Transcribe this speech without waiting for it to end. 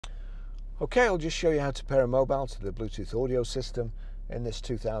Okay, I'll just show you how to pair a mobile to the Bluetooth audio system in this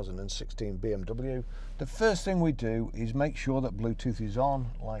 2016 BMW. The first thing we do is make sure that Bluetooth is on,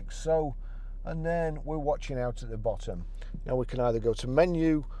 like so, and then we're watching out at the bottom. Now we can either go to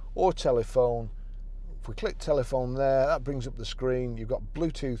menu or telephone. If we click telephone there, that brings up the screen. You've got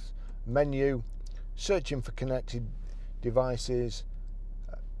Bluetooth menu, searching for connected devices,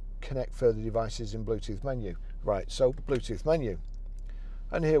 connect further devices in Bluetooth menu. Right, so Bluetooth menu.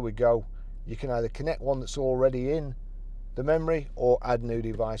 And here we go. You can either connect one that's already in the memory or add new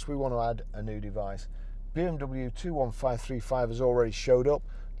device. We want to add a new device. BMW 21535 has already showed up.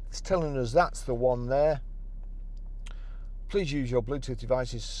 It's telling us that's the one there. Please use your Bluetooth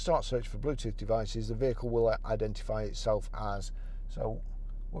devices. Start search for Bluetooth devices. The vehicle will identify itself as. So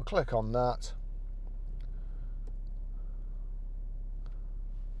we'll click on that.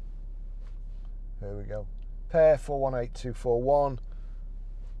 Here we go. Pair 418241.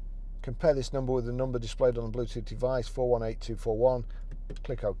 Compare this number with the number displayed on the Bluetooth device, 418241.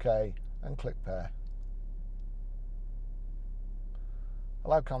 Click OK and click pair.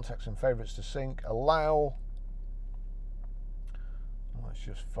 Allow contacts and favourites to sync. Allow. Let's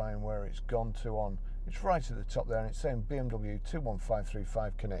just find where it's gone to on. It's right at the top there and it's saying BMW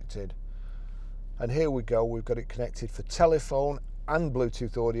 21535 connected. And here we go, we've got it connected for telephone and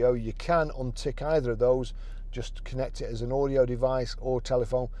Bluetooth audio. You can untick either of those, just connect it as an audio device or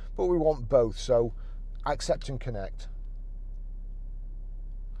telephone, but we want both, so accept and connect.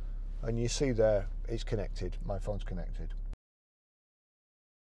 And you see there, it's connected, my phone's connected.